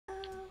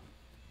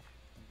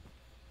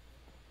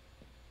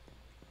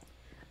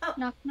Oh.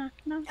 Knock, knock,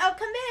 knock. Oh,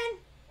 come in.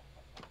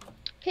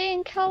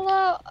 Pink,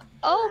 hello.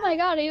 Oh my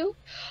god, are you...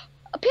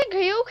 Pink, are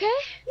you okay?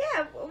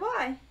 Yeah,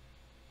 why?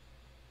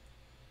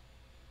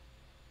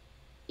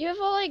 You have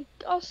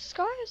all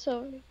scars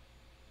over you.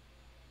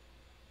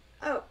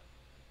 Oh.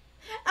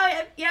 Oh,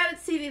 yeah, you haven't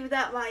seen me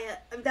without my,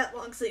 without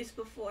long sleeves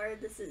before.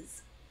 This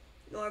is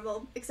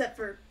normal, except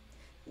for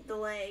the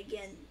leg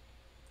and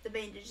the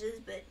bandages,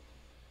 but...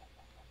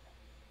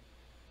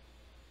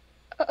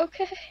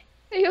 Okay.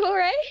 Are you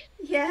alright?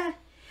 Yeah.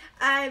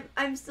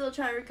 I'm still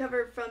trying to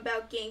recover from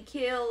about getting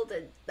killed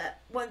and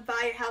that one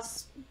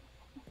firehouse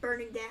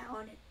burning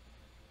down.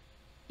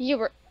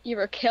 You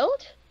were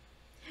killed?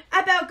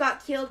 I about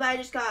got killed, but I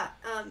just got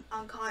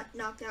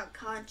knocked out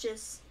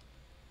conscious.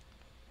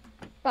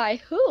 By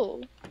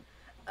who?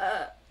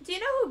 Do you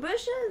know who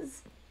Bush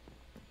is?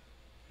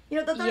 You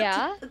know,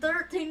 the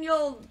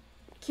 13-year-old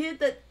kid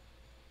that...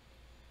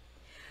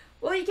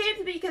 Well, he came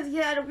to me because he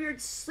had a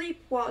weird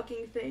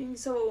sleepwalking thing,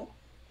 so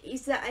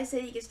I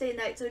said he could stay at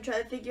night, so we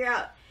tried to figure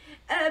out.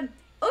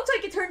 Looks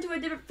like it turned to a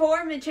different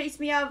form and chased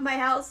me out of my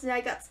house, and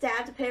I got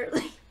stabbed,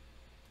 apparently.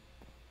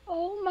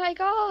 Oh my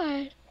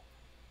god.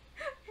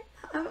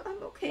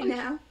 I'm okay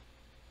now.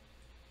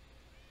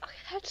 Okay,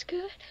 that's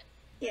good.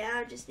 Yeah,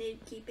 I just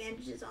need to keep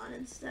bandages on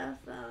and stuff.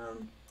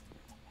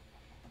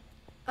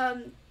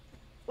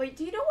 Wait,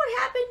 do you know what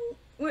happened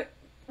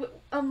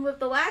with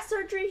the last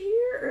surgery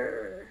here,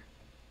 or?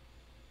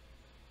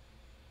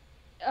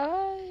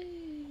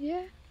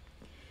 Yeah.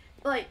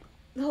 Like,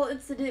 the whole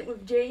incident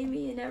with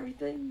Jamie and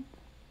everything?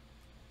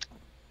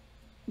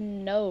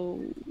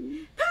 No.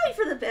 Probably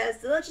for the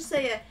best. Let's just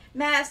say a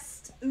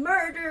mass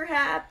murder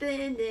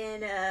happened,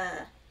 and,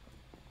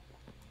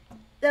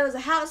 there was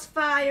a house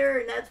fire,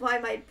 and that's why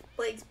my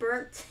legs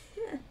burnt.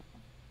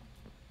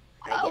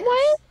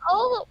 Why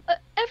is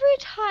every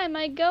time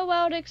I go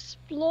out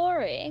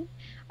exploring,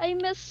 I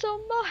miss so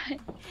much?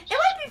 It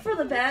might be for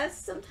the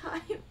best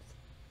sometimes.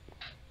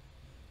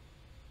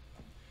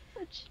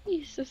 Oh,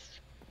 Jesus.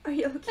 Are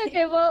you okay?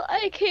 Okay, well,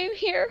 I came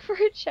here for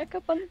a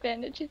checkup on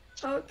bandages.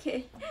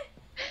 Okay.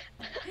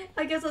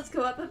 I guess let's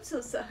go up. I'm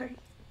so sorry.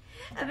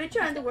 I've been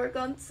trying to work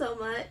on so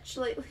much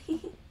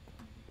lately.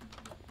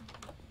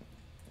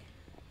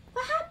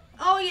 What happened?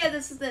 Oh yeah,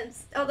 this is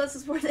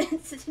where the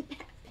incident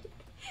happened.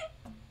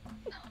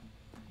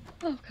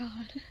 Oh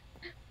god.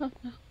 Oh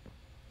no.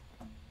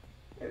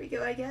 There we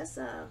go, I guess.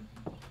 Let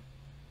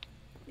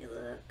me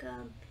look.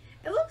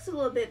 It looks a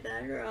little bit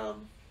better.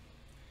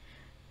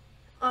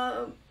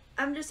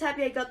 I'm just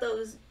happy I got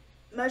those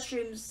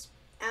mushrooms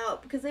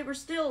out because they were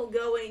still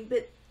going,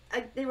 but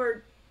I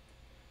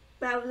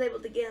was able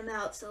to get them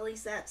out, so at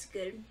least that's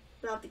good.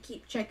 But I'll have to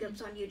keep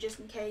checkups on you just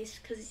in case,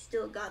 because you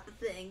still got the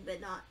thing, but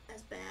not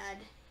as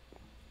bad.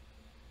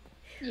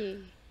 Yeah.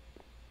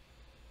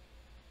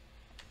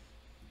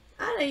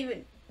 I don't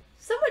even...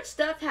 So much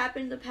stuff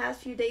happened the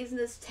past few days in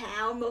this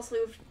town, mostly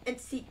with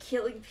NC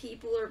killing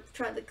people or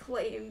trying to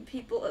claim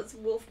people as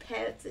wolf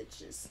pets. It's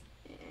just...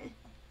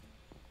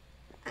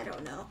 I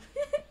don't know.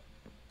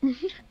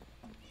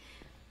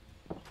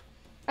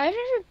 I've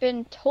never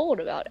been told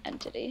about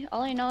Entity.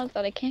 All I know is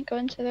that I can't go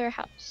into their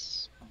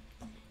house.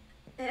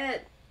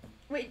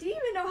 Wait, do you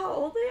even know how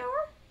old they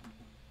are?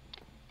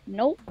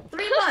 Nope.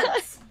 3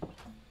 months.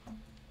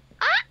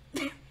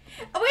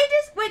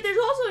 Wait, there's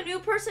also a new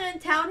person in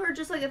town who are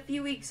just like a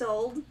few weeks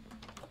old.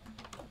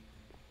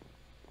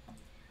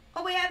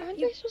 Oh wait, Aren't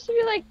they supposed to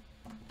be like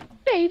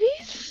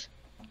babies?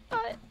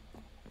 I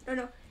don't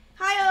know.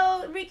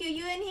 Hi, Riku,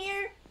 you in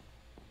here?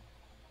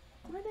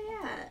 Where are they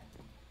at?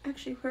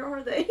 Actually, where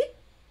are they?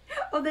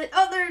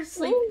 They're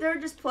asleep. Ooh. They're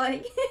just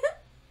playing.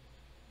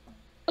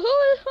 Who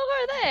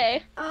are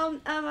they?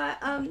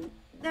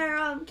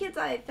 They're kids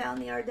I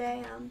found the other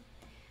day.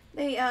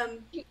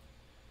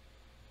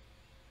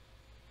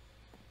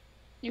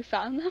 You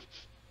found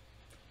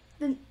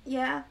them?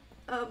 Yeah.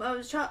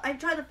 I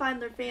tried to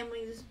find their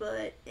families,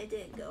 but it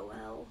didn't go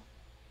well.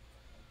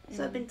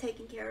 So I've been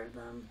taking care of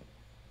them.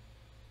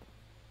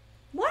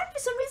 One, for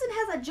some reason,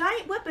 has a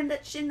giant weapon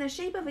that's in the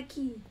shape of a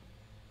key.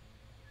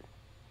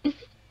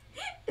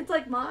 It's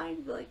like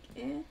mine, but like,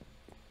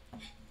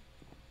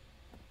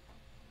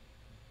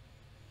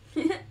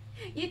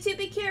 You two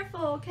be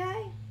careful,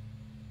 okay?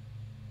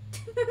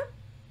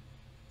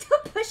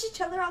 Don't push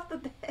each other off the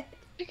bed.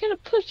 You're gonna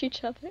push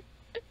each other.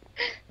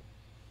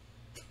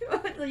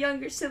 The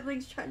younger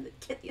siblings trying to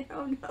get you.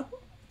 Oh no.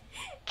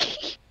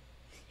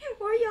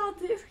 What are y'all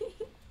doing?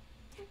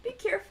 Be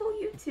careful,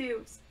 you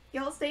two.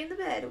 Y'all stay in the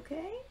bed,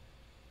 okay?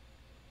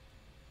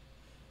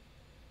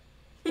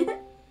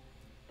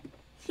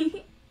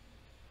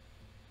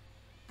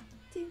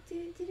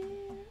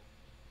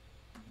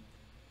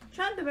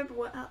 Trying to remember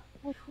what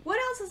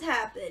else has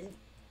happened.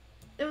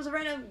 There was a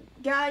random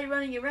guy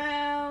running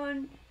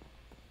around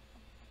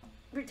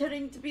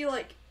pretending to be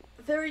like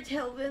a fairy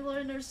tale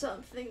villain or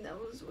something. That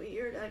was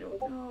weird. I don't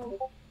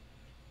know.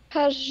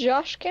 Has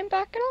Josh came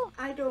back at all?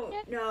 I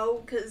don't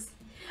know, because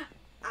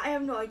I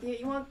have no idea.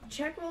 You want to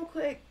check real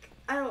quick?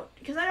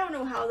 Because I don't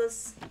know how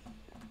this...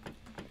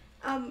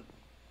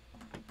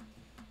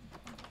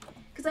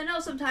 Because I know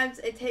sometimes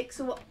it takes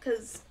a while,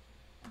 because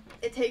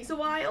it takes a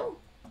while.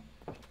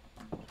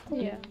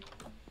 Yeah.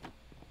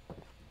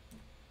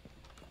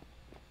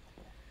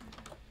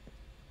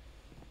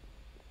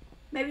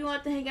 Maybe we'll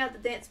have to hang out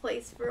at the dance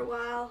place for a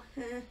while.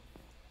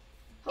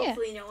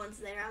 Hopefully no one's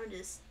there.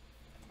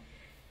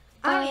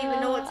 I don't even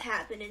know what's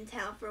happened in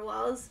town for a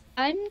while.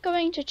 I'm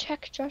going to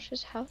check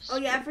Josh's house. Oh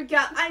yeah, I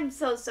forgot. I'm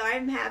so sorry.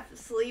 I'm half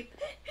asleep.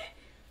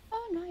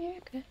 Oh no, you're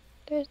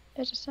good.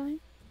 There's a sign.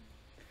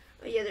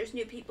 Oh yeah, there's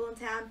new people in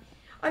town.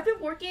 I've been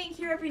working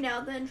here every now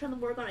and then, trying to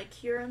work on a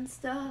cure and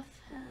stuff.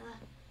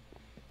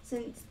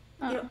 Since,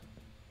 you know,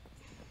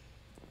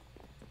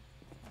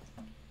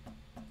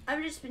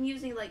 I've just been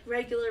using like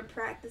regular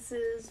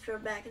practices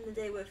from back in the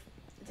day with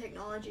the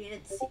technology, and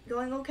it's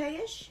going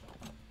okay-ish.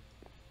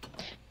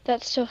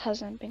 That still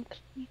hasn't been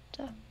cleaned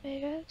up, I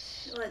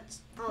guess.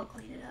 I'll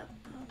clean it up.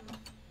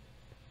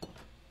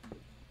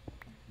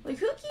 Like,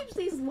 who keeps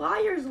these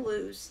wires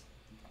loose?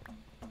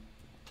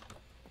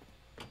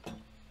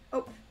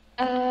 Oh.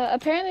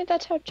 Apparently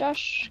that's how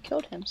Josh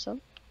killed himself.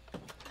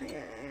 Come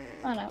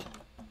on out.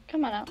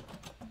 Come on out.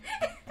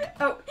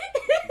 Oh.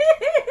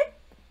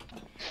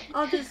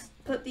 I'll just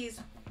put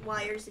these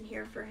wires in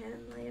here for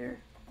him later.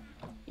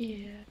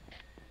 Yeah.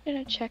 I'm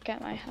gonna check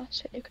out my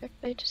house really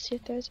quickly to see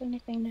if there's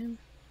anything new.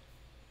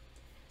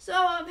 So,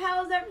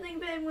 how's everything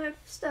been with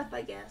stuff,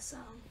 I guess?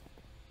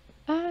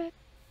 Oh,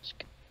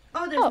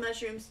 there's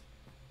mushrooms.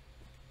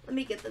 Let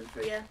me get them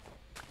for you.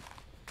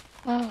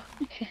 Oh,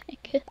 okay,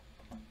 good.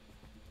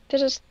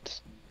 There's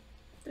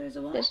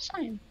a what? There's a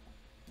sign.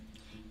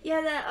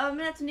 Yeah,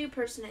 that's a new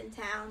person in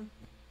town.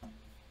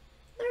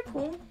 They're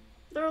cool.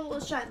 They're a little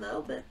shy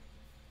though, but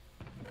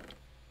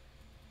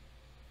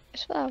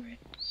There's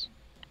flowers.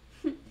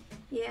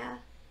 yeah.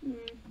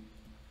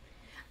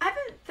 I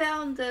haven't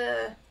found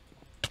the.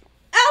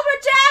 Oh,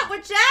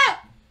 watch out!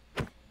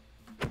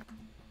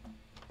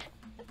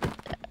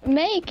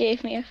 May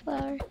gave me a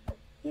flower.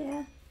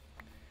 Yeah.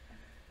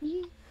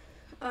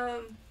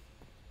 I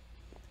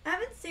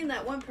haven't seen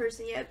that one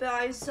person yet, but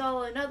I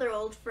saw another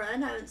old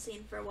friend I haven't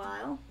seen for a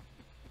while.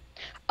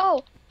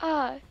 Oh,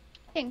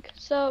 Pink.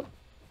 So,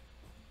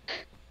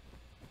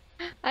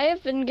 I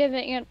have been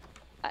giving it.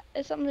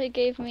 Somebody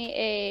gave me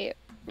a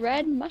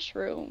red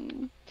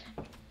mushroom.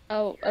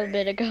 Oh, a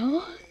bit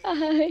ago.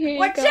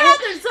 Watch out!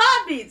 There's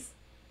zombies.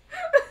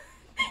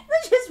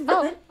 Let's just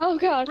run. Oh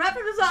god. Run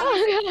from the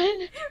zombies.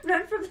 Oh god.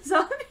 Run from the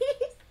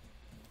zombies.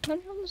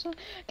 Run from the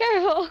zombies.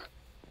 Careful.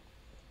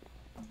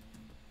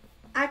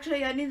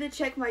 Actually, I need to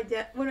check my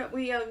depth. When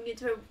we get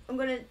to, I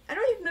don't even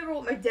remember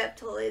what my depth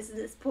toll is at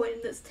this point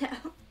in this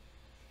town.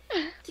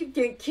 Keep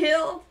getting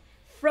killed,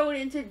 thrown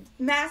into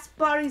mass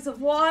bodies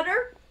of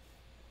water.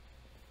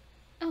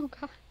 Oh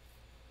god.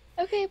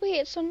 Okay,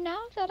 wait. So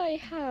now that I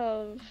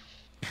have,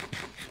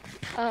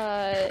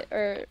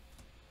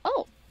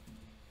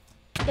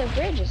 the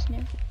bridge is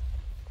new.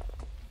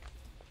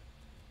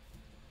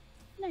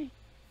 Nice.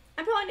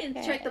 I probably need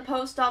to check the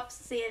post office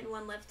to see if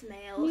anyone left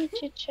mail. Need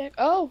to check.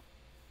 Oh,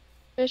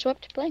 there's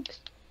swept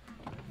blanks.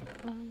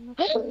 I don't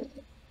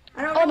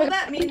know what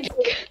that means.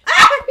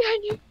 Ah!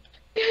 Behind you!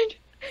 Behind you!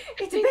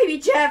 It's a baby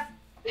Jeff!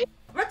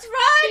 Let's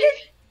run!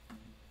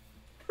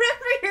 Run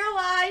for your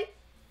life!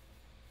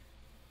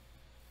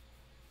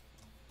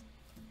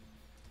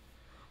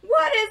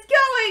 What is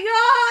going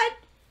on?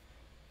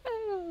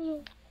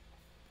 Oh.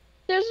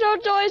 There's no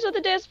toys at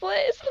the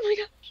displays. Oh my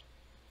gosh.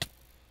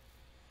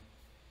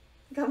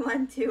 Come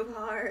on, 2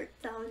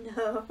 hearts. Oh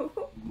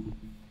no.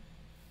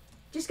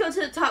 Just go to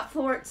the top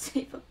floor and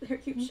save up there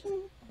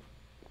usually.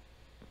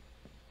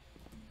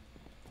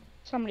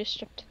 Somebody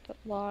stripped the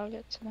log.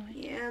 It's annoying.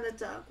 Yeah,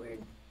 that's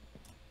awkward.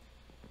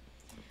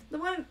 The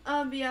one,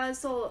 yeah, I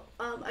saw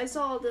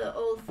the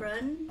old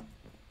friend,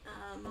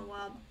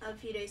 a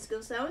few days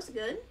ago, so that was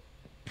good.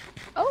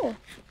 Oh.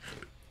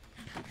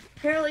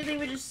 Apparently they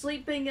were just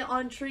sleeping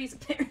on trees,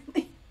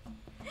 apparently.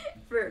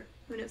 For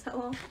who knows how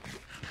long.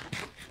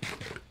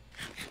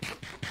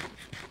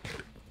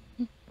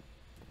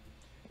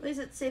 At least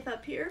it's safe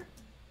up here.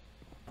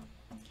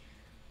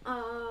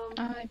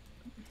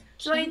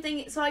 So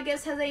I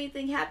guess, has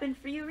anything happened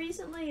for you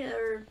recently,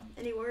 or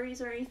any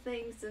worries or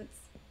anything since?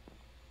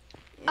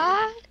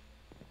 Yeah.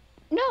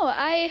 No,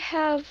 I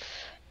have,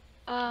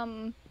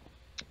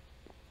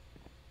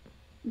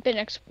 been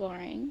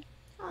exploring.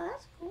 Oh,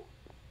 that's cool.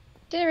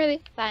 Didn't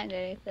really find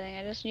anything.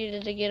 I just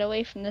needed to get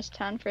away from this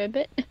town for a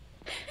bit.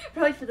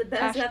 Probably for the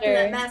best after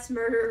that mass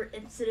murder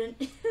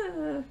incident.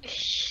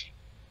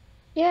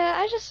 Yeah,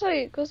 I just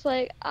was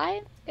like,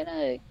 I'm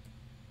gonna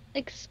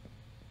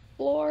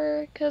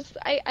explore, because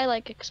I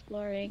like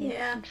exploring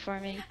and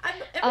farming.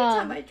 Every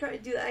time I try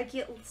to do that, I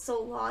get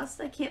so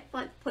lost. I can't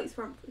find the place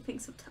where I'm living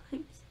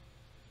sometimes.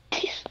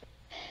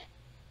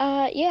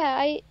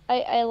 Yeah,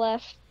 I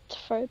left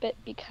for a bit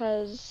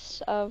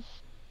because of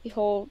the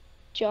whole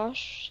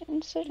Josh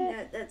incident.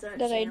 Yeah, that's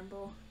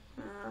understandable.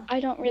 I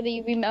don't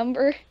really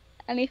remember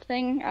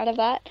anything out of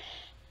that.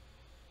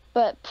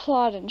 But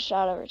Plot and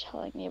Shadow were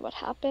telling me what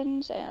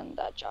happened, and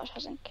that Josh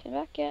hasn't come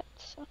back yet,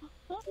 so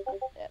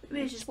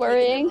Maybe it's just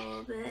worrying. A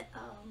little bit.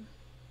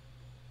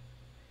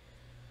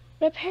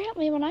 But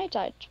apparently when I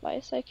died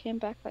twice, I came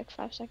back like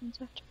 5 seconds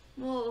after.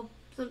 Well,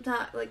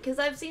 sometimes, like, because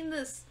I've seen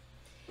this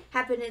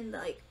happen in,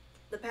 like,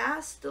 the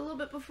past a little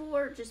bit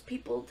before, just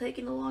people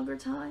taking a longer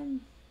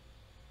time.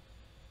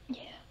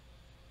 Yeah.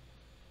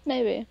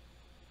 Maybe.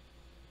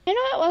 I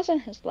know it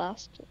wasn't his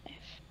last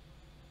life.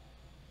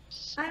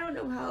 I don't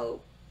know how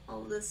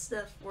all this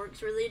stuff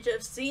works really.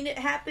 Just seen it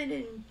happen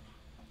and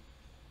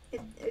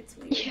it's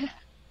weird. Yeah.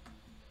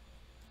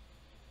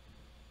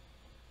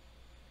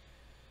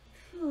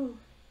 Whew,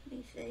 let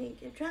me think.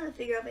 I'm trying to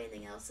figure out if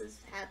anything else is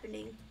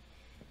happening.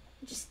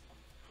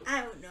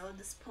 I don't know at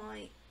this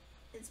point.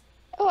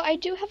 Oh, I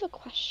do have a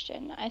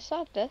question. I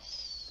saw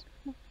this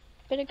a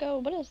bit ago.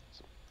 What is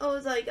this? Oh,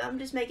 it's like, I'm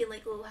just making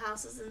like little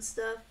houses and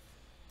stuff.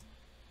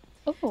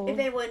 Oh. If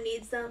anyone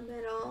needs them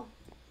at all.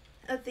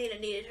 Athena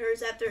needed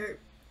hers after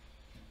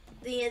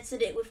the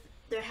incident with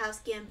their house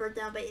getting burnt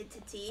down by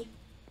entity.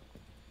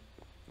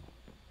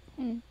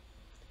 I'm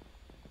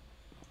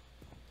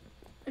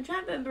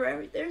trying to remember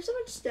everything. There's so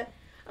much stuff.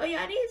 Oh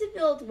yeah, I needed to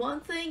build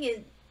one thing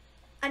and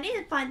I need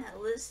to find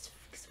that list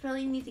because I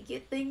probably need to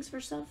get things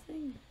for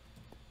something.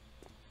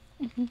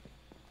 I'm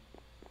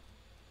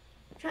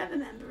trying to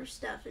remember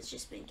stuff. It's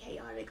just been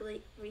chaotic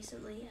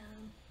recently.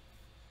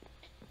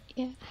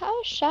 Yeah.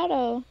 How's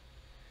Shadow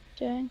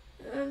doing?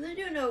 They're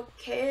doing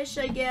okay-ish,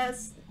 I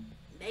guess.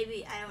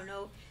 Maybe, I don't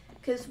know.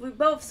 Because we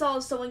both saw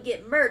someone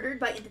get murdered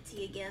by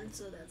entity again,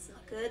 so that's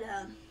not good.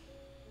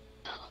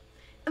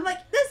 I'm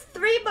like, this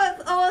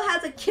 3-month-old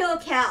has a kill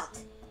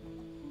count.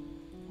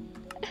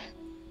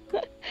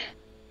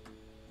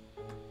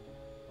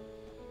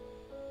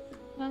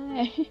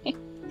 Hi.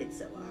 It's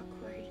so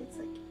awkward. It's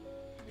like,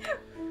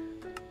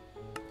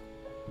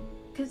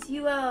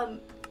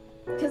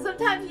 because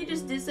sometimes you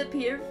just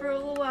disappear for a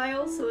little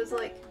while, so it's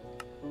like,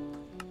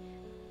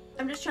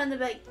 I'm just trying to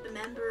like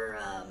remember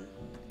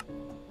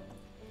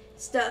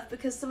stuff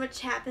because so much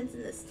happens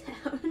in this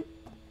town.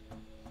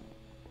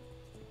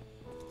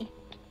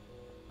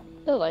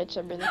 The lights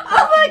are really cool.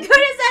 Oh my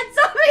goodness, that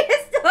zombie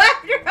is still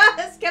after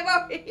us! Come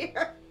over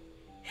here!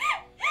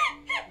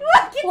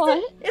 Look,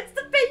 What? It's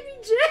the baby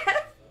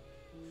Jeff!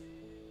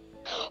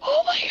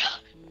 Oh my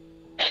god!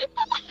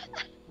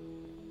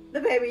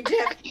 The baby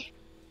Jeff.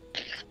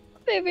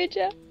 Baby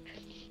Jeff.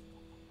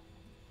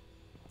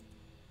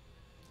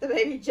 The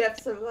baby Jeff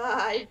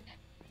survived.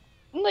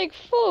 Like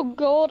full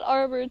gold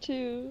armor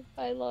too,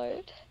 my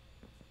lord.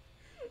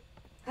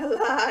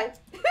 Alive.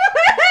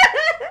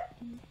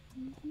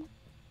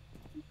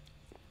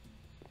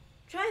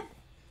 Try.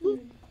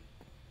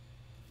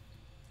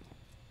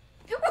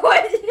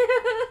 What?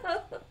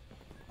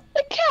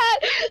 The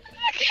cat!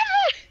 The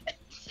cat!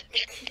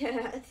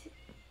 Cat.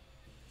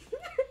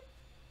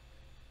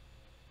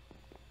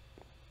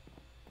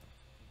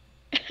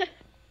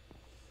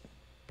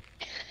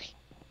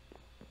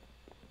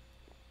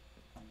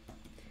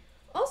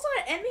 Also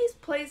at Emmy's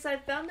place, I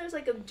found there's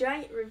like a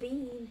giant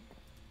ravine.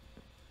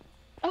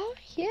 Oh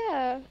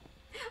yeah.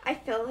 I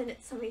fell in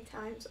it so many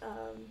times.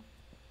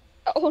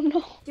 Oh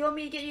no. Do you want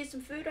me to get you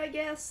some food, I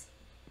guess?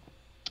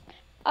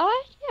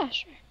 Yeah,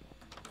 sure.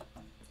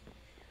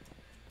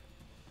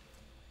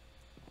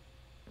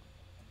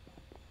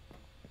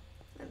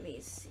 Let me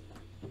see.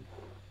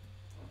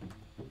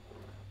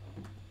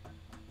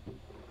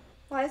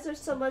 Why is there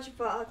so much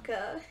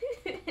vodka?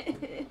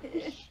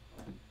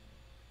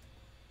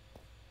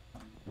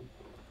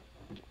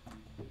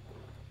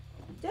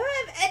 Don't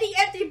have any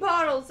empty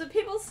bottles, so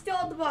people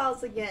steal the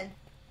bottles again.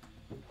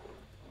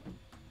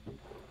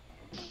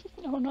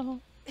 Oh no.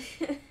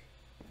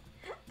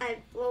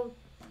 Well,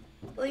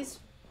 at least,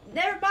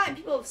 never mind,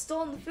 people have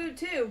stolen the food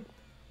too.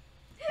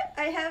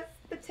 I have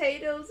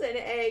potatoes and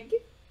egg.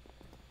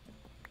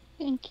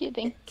 Thank you,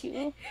 thank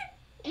you.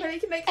 Maybe you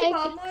can make some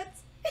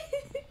omelets?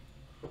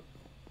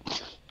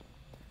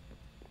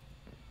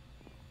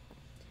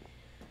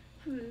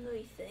 Let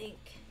me think.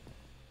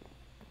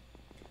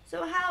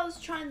 So how's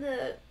trying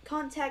to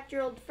contact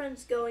your old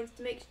friends going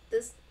to make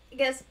this, I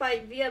guess,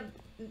 by via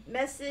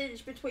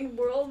message between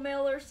world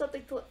mail or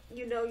something to let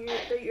you know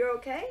you're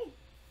okay?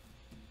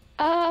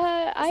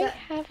 I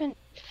haven't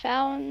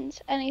found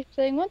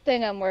anything. One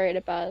thing I'm worried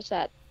about is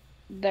that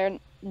they're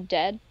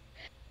dead.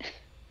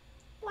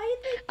 Why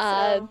do you think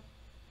so?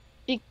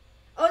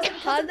 Oh, is it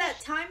because of that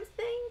Because time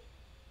thing?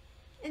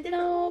 In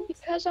different no, homes?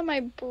 because of my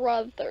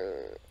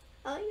brother.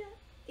 Oh yeah,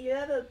 you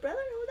have a brother?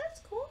 Oh, that's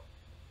cool.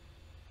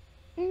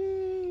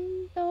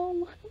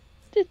 No,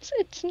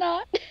 it's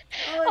not.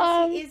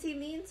 Oh, is he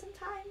mean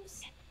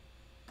sometimes?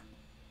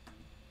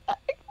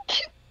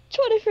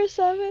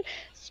 24/7.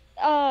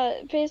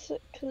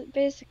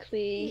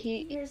 Basically,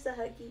 Here's the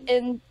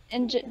huggies.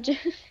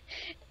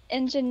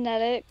 in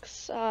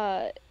genetics,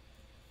 I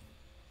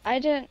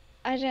didn't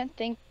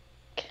think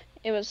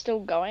it was still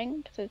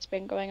going because it's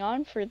been going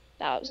on for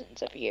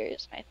thousands of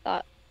years. I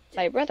thought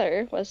my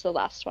brother was the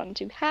last one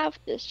to have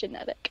this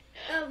genetic.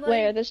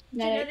 Where this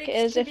genetic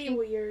is if you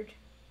weird.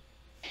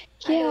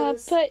 yeah,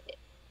 but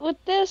with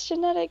this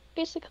genetic,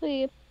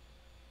 basically,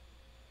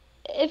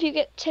 if you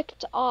get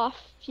ticked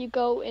off, you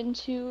go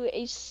into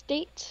a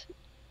state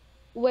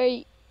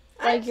where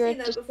I've you're seen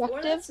that before.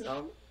 destructive. That's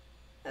normal.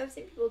 I've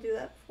seen people do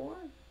that before.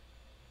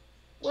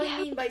 What do you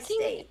mean but by the thing,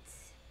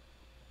 states?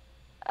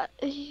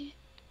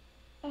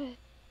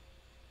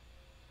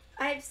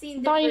 I've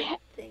seen different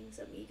things.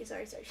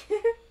 Sorry.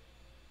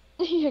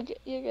 You're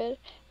good.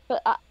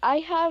 But I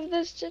have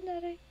this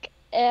genetic,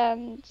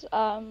 and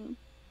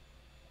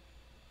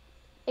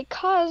it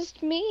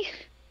caused me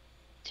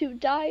to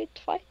die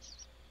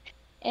twice,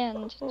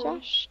 and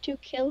Josh to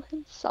kill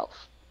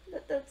himself.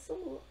 That's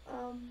so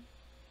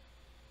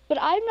But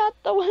I'm not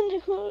the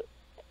one who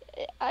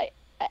I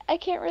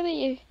can't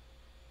really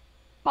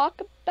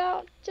talk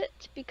about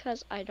it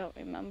because I don't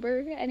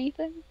remember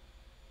anything.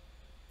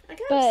 I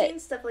kind of seen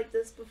stuff like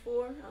this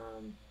before.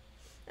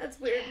 That's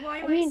weird. Why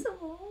am I so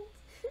old?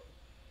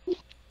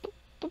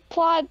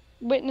 Plod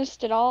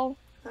witnessed it all.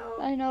 Oh.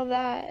 I know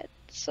that.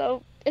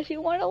 So if you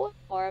want to learn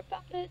more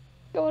about it,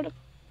 go to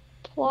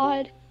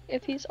Plod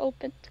if he's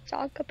open to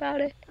talk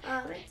about it.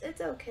 It's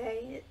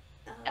okay.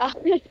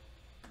 Let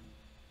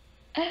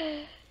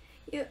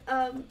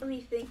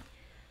me think.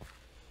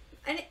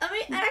 I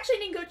actually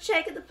need to go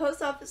check at the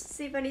post office to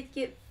see if I need to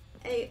get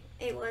if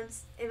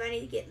I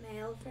need to get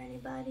mail for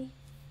anybody.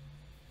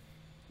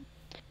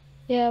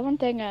 Yeah, one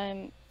thing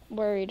I'm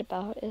worried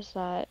about is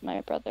that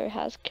my brother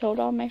has killed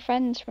all my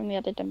friends from the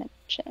other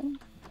dimension.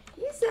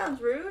 He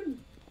sounds rude.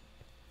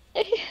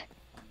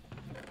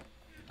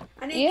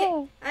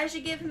 I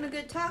should give him a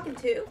good talking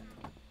to.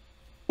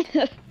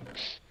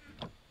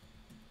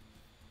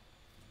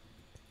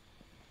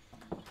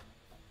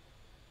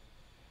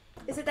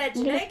 Is it that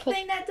genetic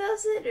thing that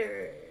does it,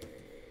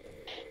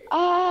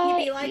 or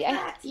he be like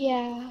that?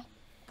 Yeah.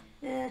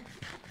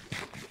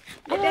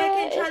 Maybe I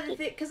can try to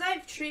fit, because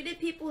I've treated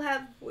people who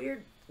have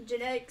weird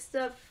genetic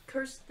stuff,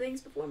 cursed things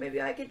before.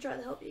 Maybe I could try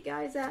to help you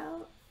guys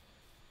out.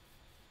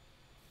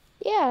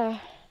 Yeah.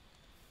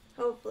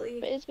 Hopefully.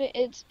 But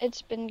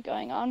it's been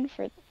going on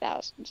for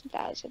thousands and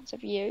thousands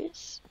of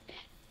years,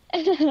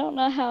 and I don't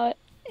know how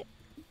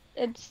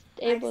it's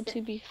able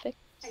to be fixed.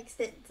 I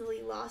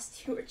accidentally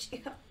lost you. Where'd you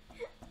go?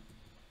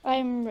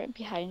 I'm right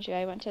behind you.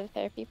 I went to the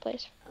therapy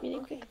place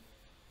really quick.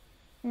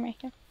 I'm right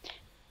here.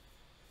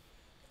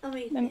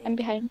 I'm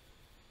behind.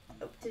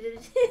 Oh,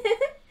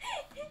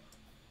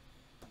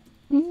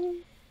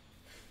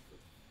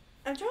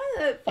 I'm trying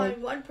to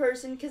find one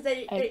person because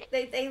they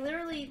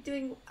literally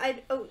doing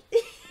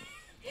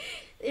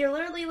they're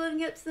literally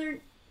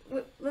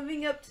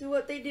living up to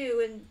what they do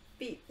and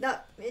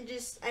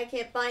I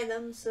can't find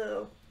them,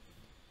 so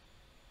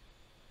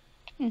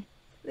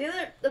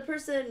the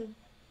person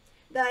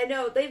that I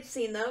know, they've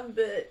seen them,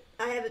 but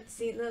I haven't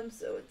seen them,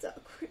 so it's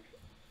awkward.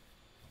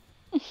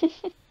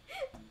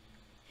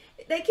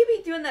 They could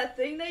be doing that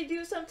thing they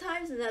do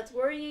sometimes, and that's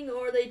worrying,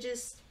 or they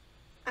just,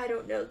 I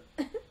don't know.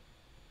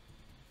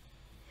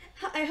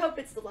 I hope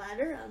it's the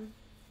latter.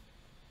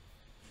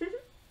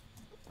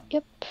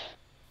 Yep.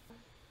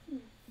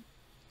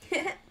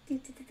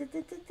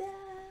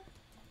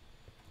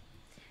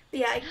 But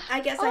yeah, I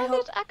guess I hope.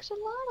 There's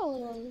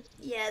axolotls.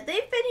 Yeah,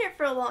 they've been here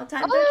for a long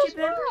time. Don't you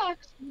remember?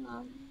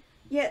 Axolotls.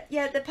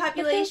 Yeah, the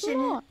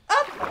population.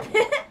 Oh!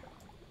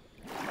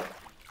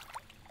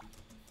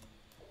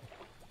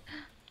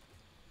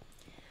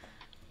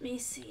 Let me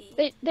see.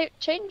 They've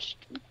changed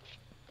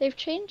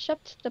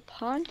up to the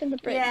pond and the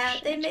bridge. Yeah,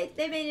 they made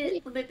it a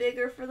little bit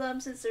bigger for them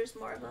since there's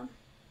more of them.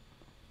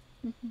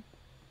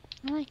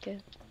 I like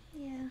it.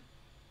 Yeah.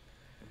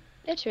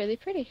 It's really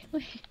pretty.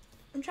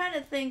 I'm trying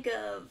to think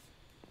of.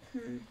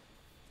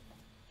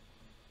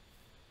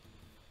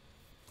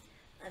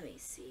 Let me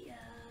see.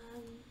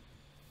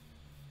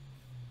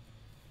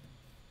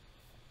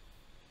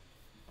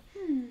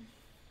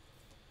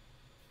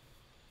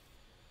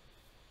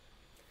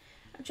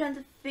 I'm trying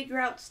to figure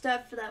out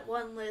stuff for that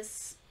one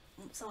list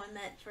someone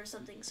meant for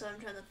something, so I'm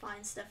trying to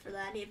find stuff for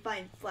that. I need to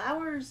find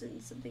flowers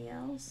and something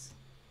else.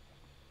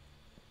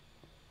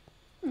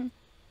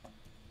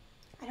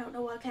 I don't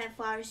know what kind of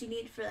flowers you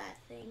need for that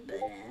thing,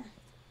 but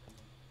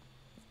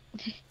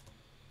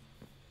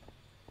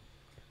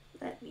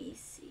let me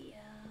see.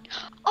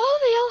 Oh,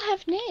 they all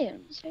have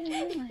names.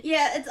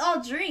 Yeah, it's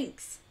all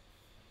drinks.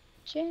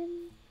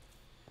 Gin,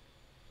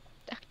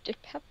 Dr.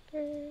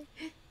 Pepper.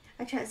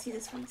 I try to see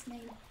this one's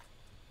name.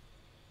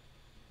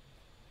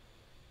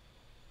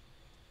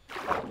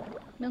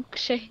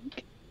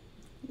 Milkshake.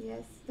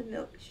 Yes, the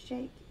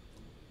milkshake.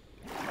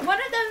 One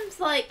of them's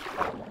like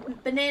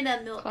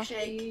banana milkshake.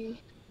 Coffee.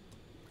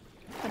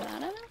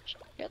 Banana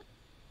milkshake? Really?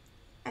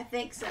 I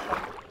think so.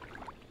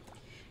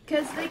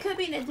 Because they could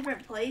be in a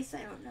different place.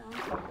 I don't know.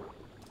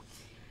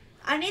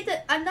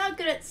 I'm not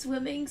good at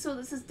swimming, so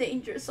this is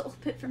dangerous a little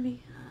bit for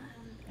me.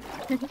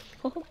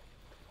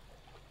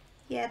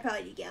 Yeah, I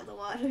probably need to get out of the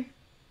water.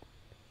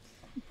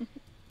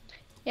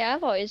 Yeah,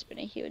 I've always been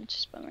a huge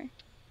swimmer.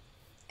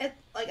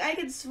 Like, I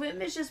can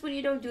swim, it's just when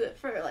you don't do it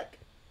for, like,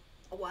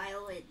 a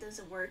while, it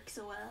doesn't work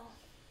so well.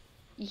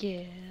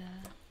 Yeah.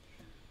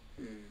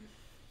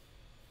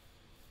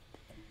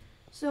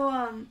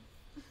 So,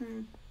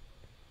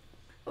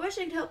 I wish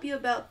I could help you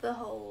about the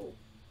whole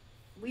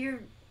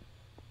weird,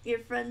 your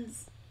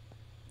friends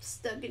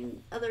stuck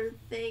in other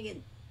thing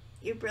and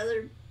your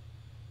brother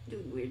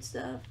doing weird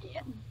stuff.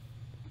 Yeah.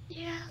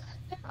 Yeah,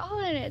 they're all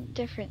in a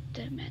different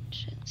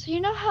dimension. So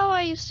you know how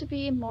I used to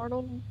be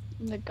immortal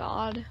and the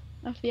god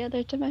of the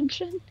other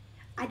dimension?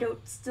 I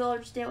don't still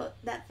understand what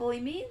that fully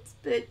means,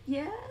 but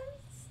yes,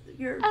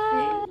 you're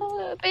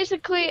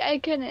basically I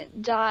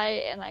couldn't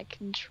die and I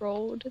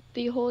controlled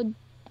the whole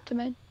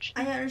dimension.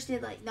 I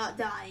understand like not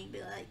dying,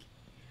 but like,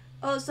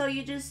 oh, so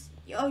you just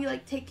you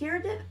like take care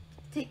of them,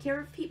 take care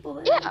of people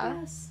then, I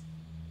guess.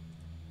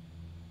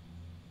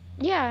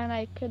 Yeah, and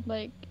I could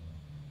like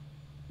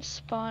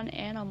spawn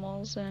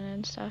animals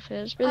and stuff. It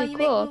was really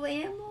cool. Make little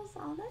animals?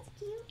 Oh, that's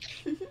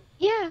cute.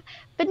 Yeah,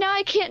 but now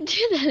I can't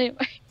do that anymore.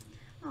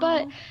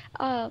 But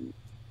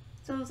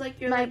so it was like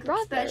your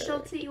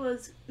specialty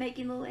was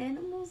making little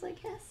animals, I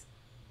guess.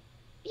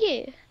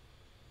 Yeah,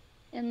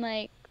 and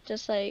like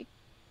just like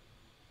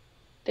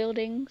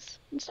buildings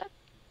and stuff.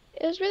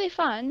 It was really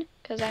fun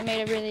because I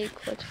made a really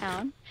cool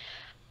town.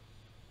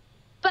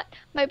 But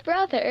my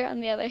brother, on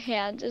the other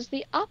hand, is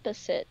the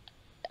opposite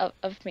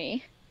of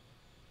me.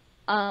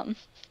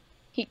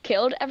 He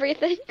killed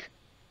everything.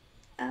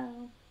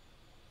 Oh.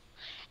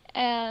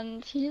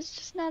 And he's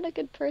just not a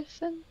good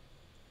person.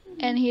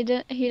 And he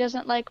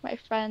doesn't like my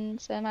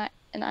friends, and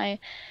I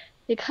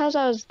because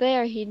I was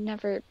there, he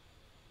never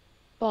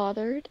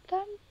bothered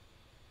them.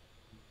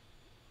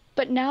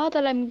 But now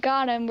that I'm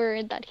gone, I'm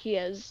worried that he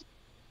has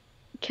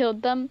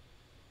killed them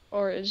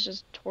or is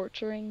just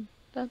torturing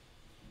them.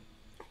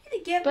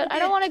 But I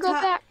don't want to go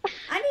back.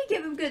 I need to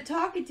give him good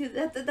talking to.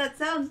 That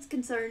sounds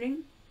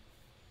concerning.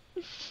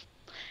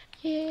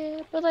 Yeah,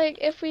 but like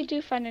if we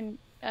do find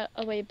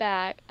a way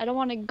back, I don't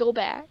want to go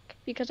back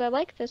because I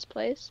like this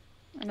place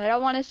and I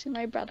don't want to see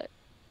my brother.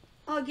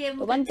 I'll give him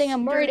but one thing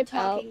I'm worried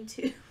about.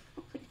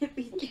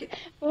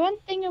 One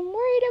thing I'm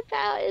worried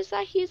about is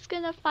that he's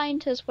gonna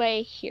find his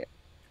way here.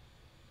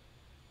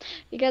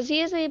 Because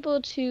he is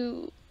able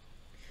to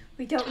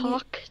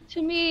talk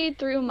to me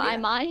through my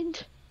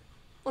mind.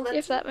 Well,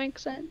 if that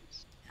makes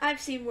sense. I've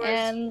seen worse.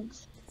 And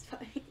it's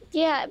fine.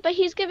 Yeah, but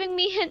he's giving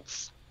me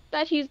hints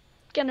that he's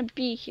gonna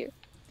be here.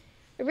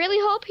 I really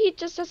hope he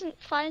just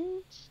doesn't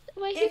find a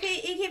way here.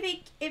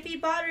 If he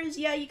bothers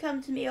you, you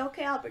come to me.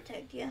 Okay, I'll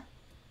protect you.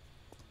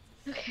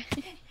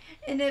 Okay.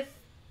 And if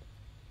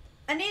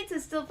I need to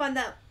still find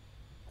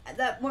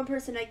that one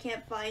person I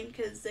can't find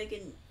because they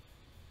can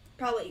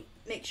probably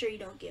make sure you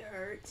don't get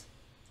hurt.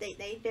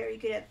 They very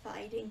good at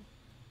fighting.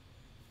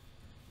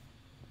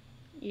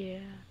 Yeah.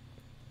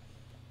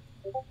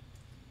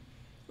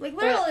 Like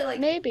literally, like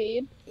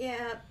maybe.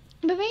 Yeah.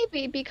 But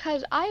maybe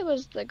because I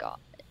was the god,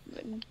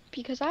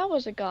 because I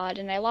was a god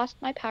and I lost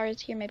my powers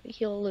here, maybe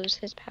he'll lose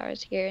his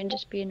powers here and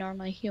just be a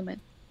normal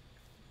human.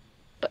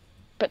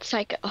 But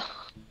psycho.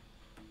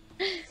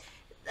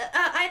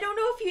 I don't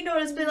know if you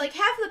noticed, but like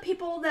half of the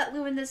people that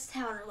live in this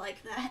town are like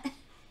that.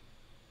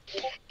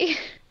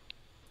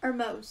 Or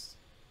most.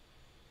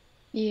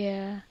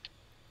 Yeah.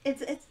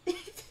 It's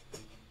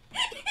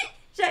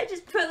Should I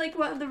just put like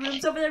one of the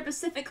rooms over there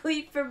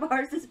specifically for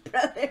Mars's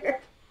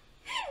brother?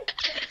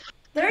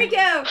 There we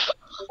go.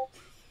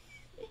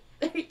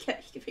 There you go.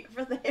 You can be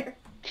over there.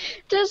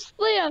 Just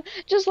Liam.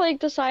 Just like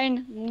the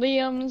sign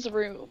Liam's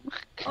room.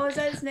 Oh, is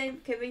that his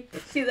name? Can we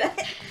do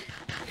that?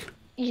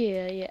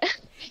 Yeah.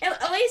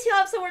 At least he'll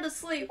have somewhere to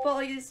sleep while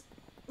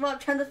I'm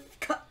trying to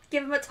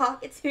give him a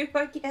talking to,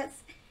 I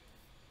guess.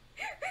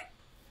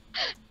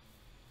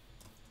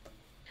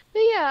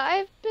 But yeah,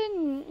 I've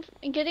been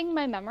getting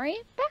my memory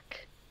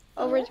back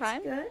over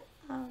time. Good.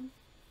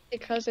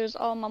 Because it was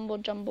all mumble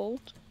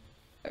jumbled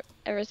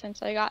ever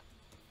since I got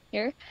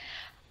here.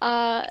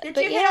 Did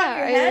you hit on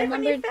your head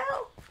when you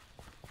fell?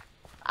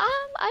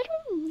 I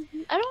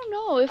don't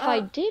know if I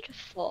did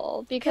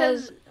fall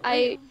because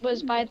I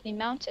was by the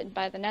mountain,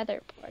 by the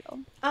nether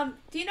portal.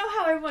 Do you know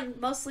how everyone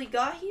mostly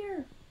got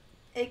here?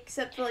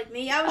 Except for like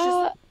me.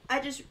 I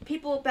just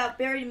people about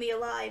buried me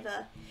alive,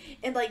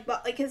 and like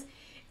cause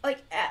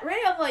like at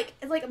random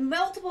like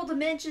multiple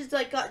dimensions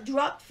like got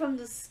dropped from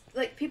this,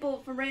 like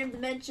people from random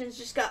dimensions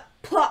just got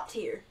plopped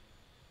here.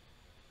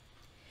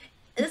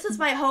 And this is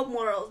my home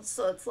world,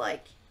 so it's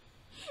like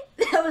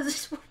that was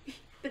just weird,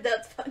 but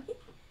that's funny.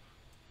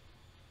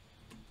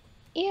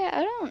 Yeah,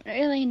 I don't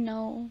really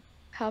know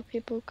how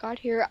people got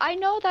here. I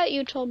know that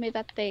you told me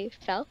that they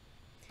fell.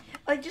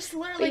 Like just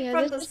literally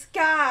from the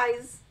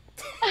skies.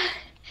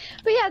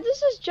 But yeah,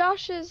 this is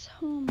Josh's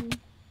home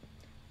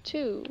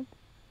too.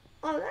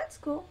 Oh, that's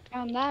cool.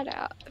 Found that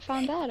out.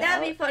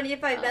 That'd be funny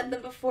if I met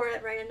them before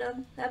at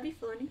random. That'd be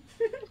funny.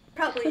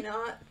 Probably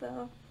not,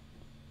 though.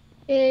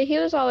 Yeah, he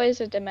was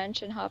always a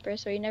dimension hopper,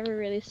 so he never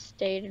really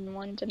stayed in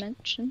one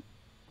dimension.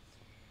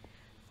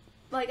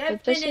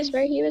 Like this is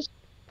where he was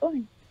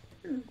born.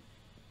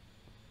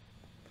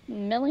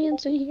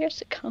 Millions of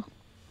years ago.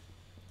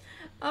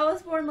 I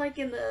was born like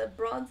in the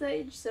Bronze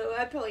Age, so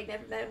I probably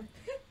never met him.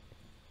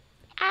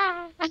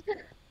 I'm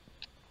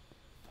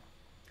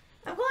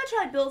gonna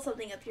try to build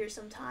something up here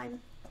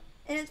sometime.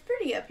 And it's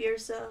pretty up here,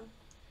 so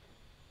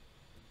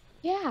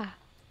Yeah.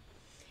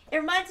 It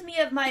reminds me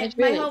of my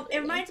Really home. pretty.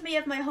 It reminds me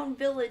of my home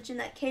village in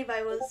that cave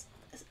I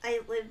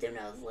lived in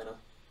when I was little.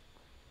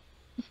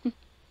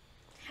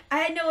 I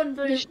had no one.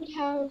 You should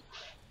have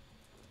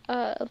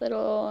a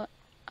little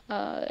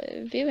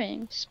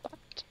viewing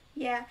spot.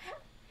 Yeah.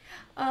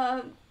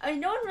 No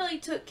one really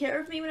took care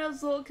of me when I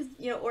was little because,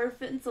 you know,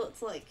 orphan, so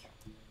it's like.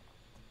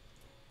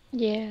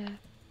 Yeah.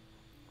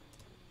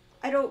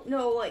 I don't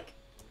know, like,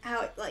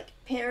 how, like,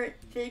 parent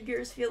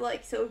figures feel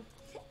like, so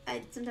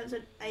sometimes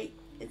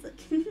it's like.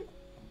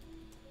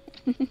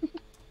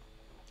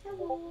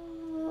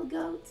 Hello,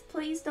 goats,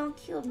 please don't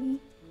kill me.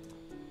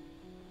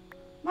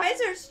 Why is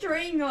there a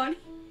string on?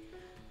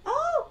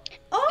 Oh,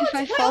 If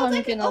I fall,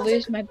 I'm gonna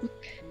lose my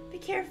book. Be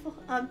careful.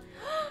 Oh,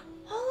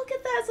 look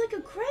at that! It's like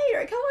a crater.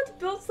 I kind of want to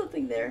build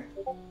something there.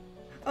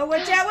 Oh,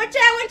 watch out! Watch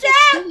out! Watch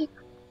out!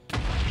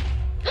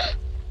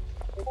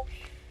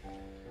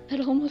 It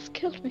almost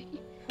killed me.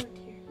 Oh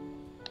dear.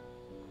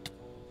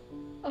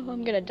 Oh,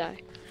 I'm gonna die.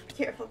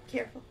 Careful,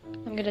 careful.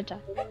 I'm gonna die.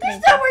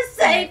 There's nowhere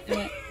safe.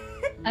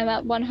 I'm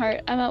at 1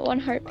 heart. I'm at 1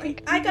 heart.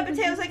 I got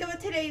potatoes. I got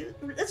potatoes.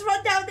 Let's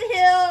run down the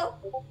hill.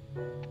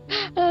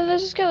 Oh,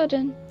 there's a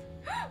skeleton.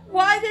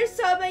 Why there's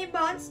so many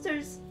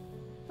monsters?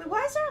 Wait,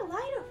 why is there a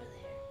light over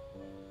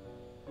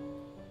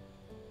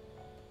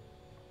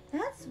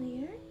there? That's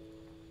weird.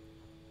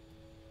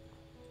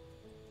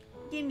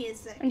 Give me a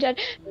sec. I'm dead.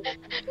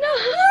 No!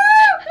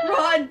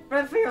 Run!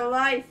 Run for your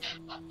life.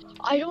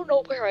 I don't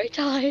know where I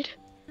died.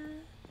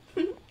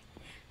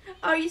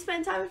 Oh, you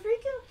spend time with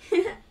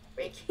Riku?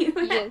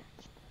 Riku. Yes.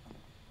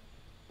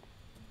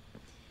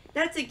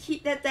 That's a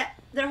key.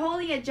 They're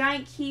holding a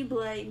giant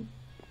keyblade.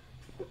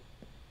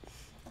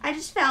 I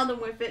just found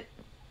them with it.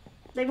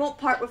 They won't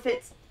part with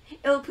it.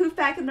 It'll poof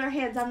back in their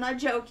hands. I'm not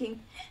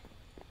joking.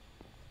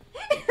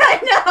 I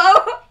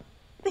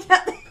know.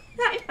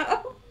 I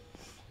know.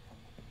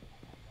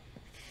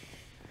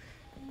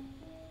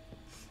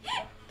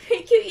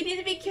 Riku, you need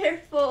to be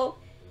careful.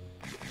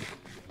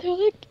 They're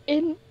like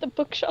in the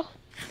bookshelf.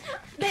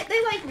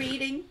 They like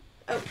reading.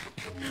 Oh,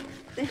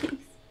 thanks.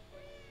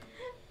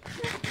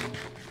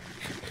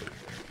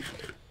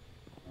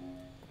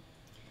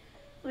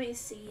 Let me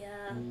see.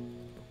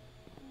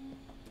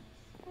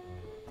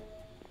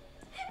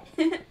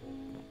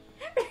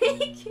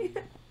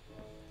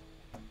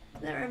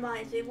 That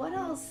reminds me. What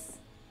else?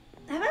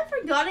 Have I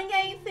forgotten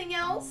anything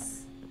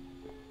else?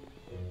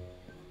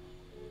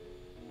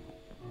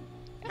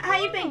 How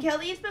you been,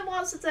 Kelly? It's been a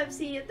while since I've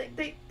seen you.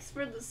 Thanks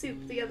for the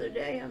soup the other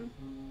day.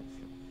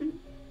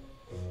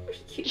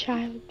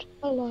 Child,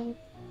 hello.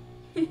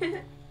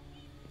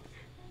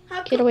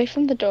 How Get away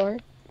from the door.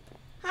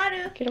 How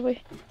do? Get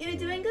away. You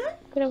doing good?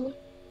 Get away.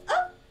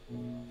 Oh.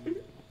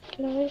 Get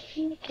away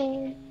from the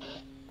door.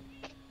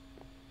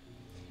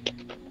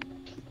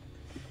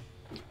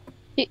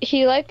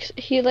 He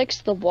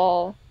likes the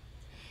wall.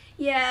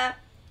 Yeah,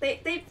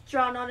 they've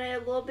drawn on it a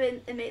little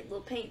bit and made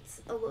little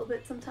paints a little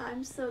bit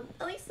sometimes. So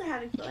at least they're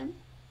having fun.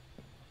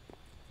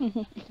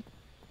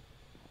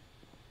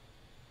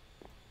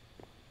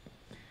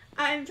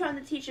 I'm trying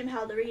to teach him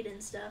how to read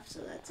and stuff, so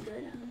that's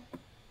good.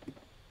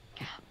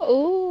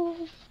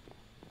 Oh.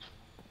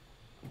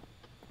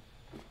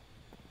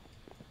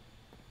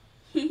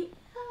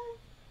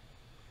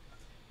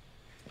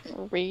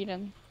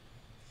 Reading.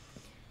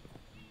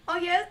 Oh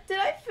yeah, did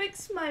I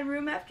fix my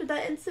room after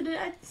that incident?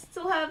 I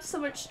still have so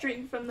much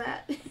string from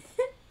that.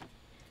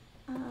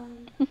 Hi.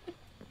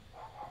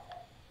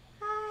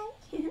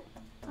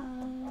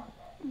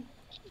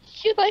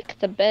 You like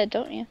the bed,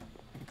 don't you?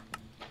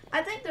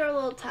 I think they're a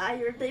little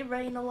tired. They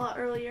rained a lot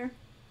earlier.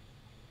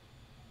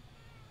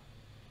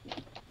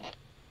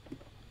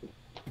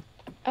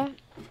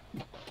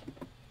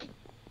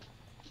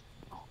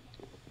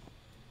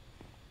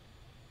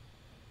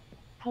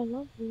 How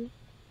lovely.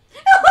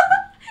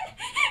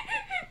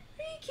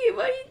 Riku,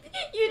 why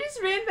you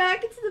just ran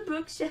back into the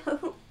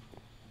bookshelf?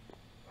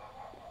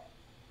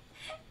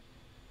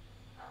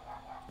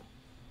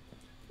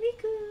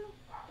 Riku.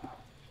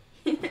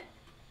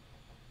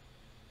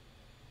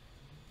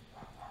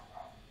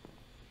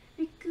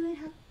 Riku,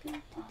 how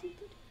good.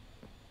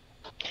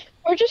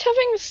 We're just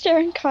having a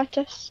staring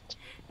contest.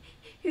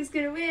 Who's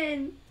gonna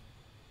win?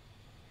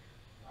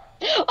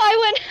 I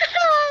win!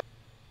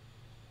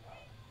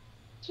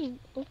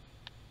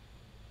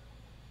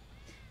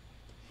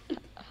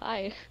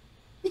 Hi.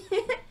 Do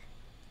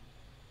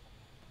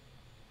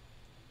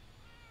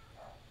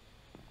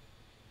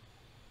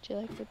you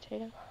like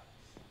potato?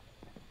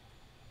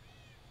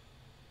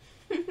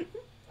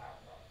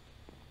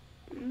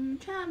 I'm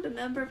trying to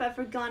remember if I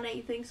forgot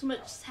anything. So much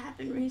has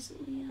happened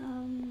recently.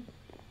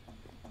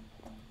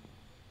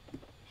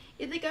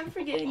 You think I'm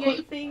forgetting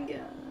anything?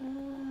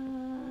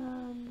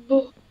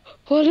 Oh,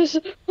 what is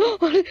it?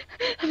 What is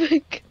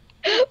pink?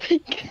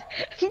 Pink.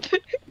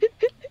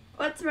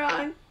 What's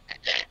wrong?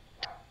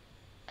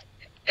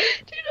 Do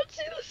you not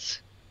see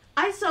this?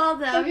 I saw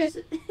them. Okay.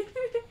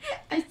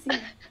 I see.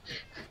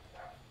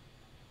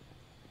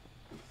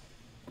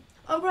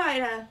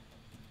 Alright,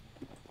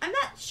 I'm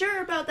not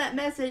sure about that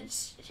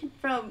message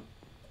from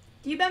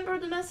Do you remember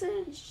the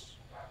message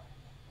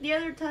the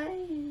other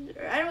time?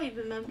 Or I don't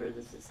even remember.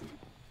 This is.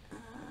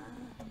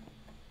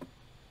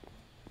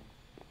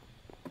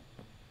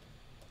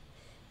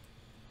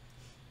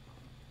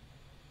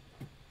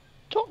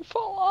 Don't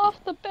fall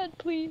off the bed,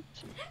 please.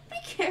 Be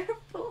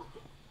careful.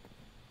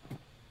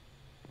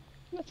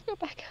 Let's go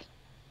back up.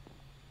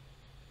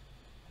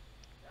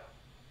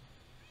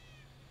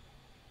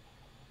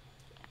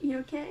 You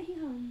okay?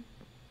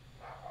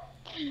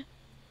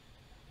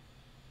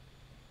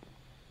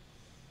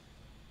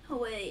 Oh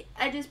wait,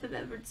 I just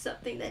remembered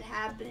something that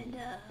happened.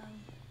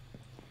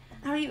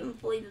 I don't even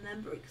fully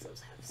remember it because I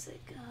was half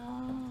sick.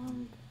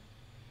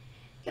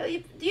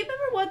 Kelly, do you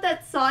remember what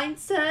that sign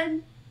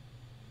said?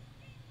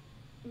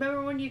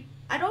 Remember when you...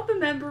 I don't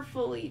remember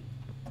fully.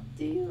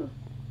 Do you?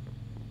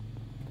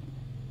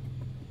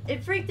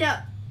 It freaked out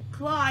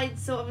Clyde,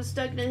 so I was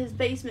stuck in his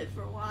basement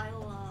for a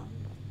while.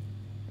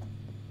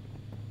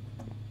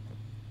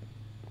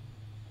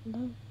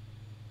 No.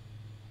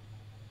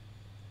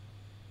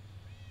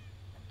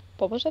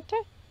 What was it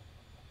there?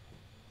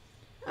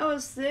 I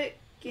was sick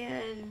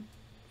and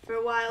for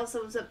a while,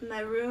 so I was up in my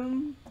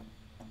room.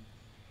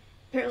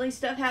 Apparently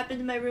stuff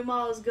happened in my room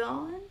while I was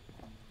gone.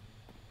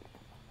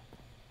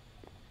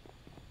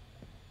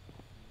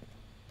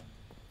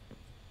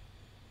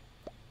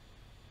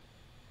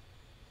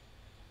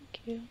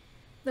 Okay.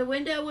 The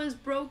window was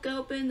broke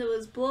open, there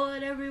was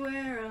blood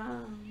everywhere.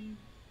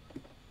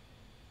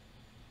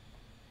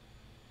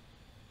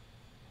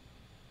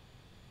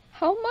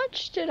 How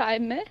much did I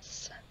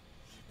miss?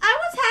 I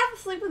was half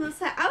asleep in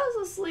this. I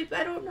was asleep.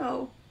 I don't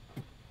know.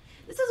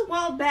 This is a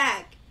while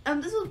back.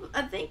 This was,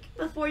 I think,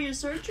 before your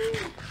surgery.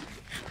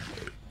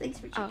 Thanks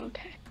for checking. Oh,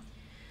 okay.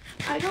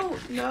 I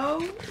don't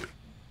know.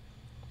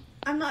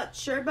 I'm not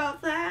sure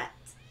about that.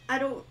 I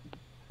don't.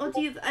 What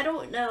do you? I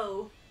don't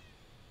know.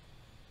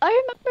 I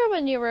remember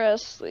when you were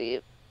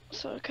asleep,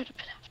 so it could have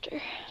been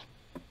after.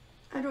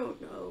 I don't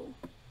know.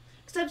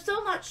 Because I'm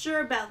still not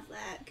sure about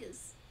that.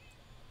 Because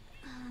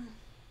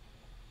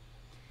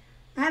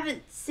I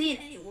haven't seen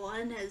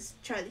anyone has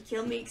tried to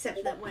kill me except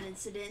for that one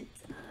incident.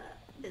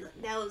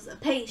 That was a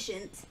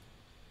patient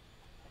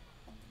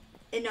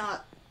and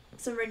not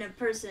some random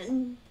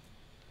person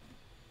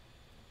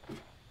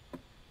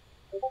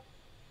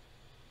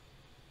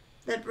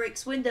that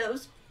breaks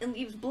windows and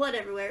leaves blood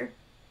everywhere.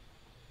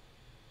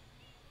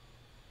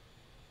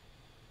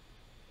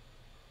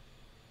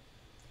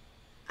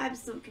 I'm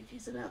still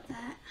confused about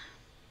that.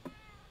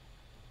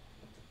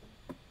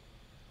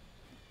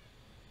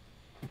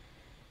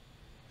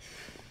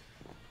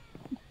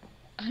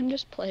 I'm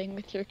just playing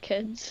with your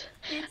kids.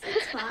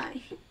 It's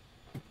fine.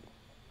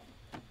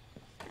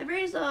 I've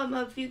raised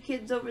a few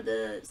kids over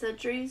the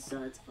centuries,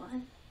 so it's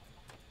fine.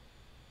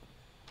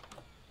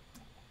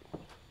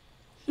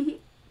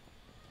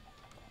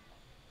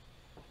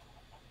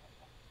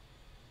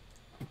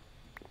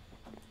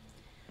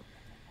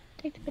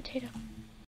 Take the potato.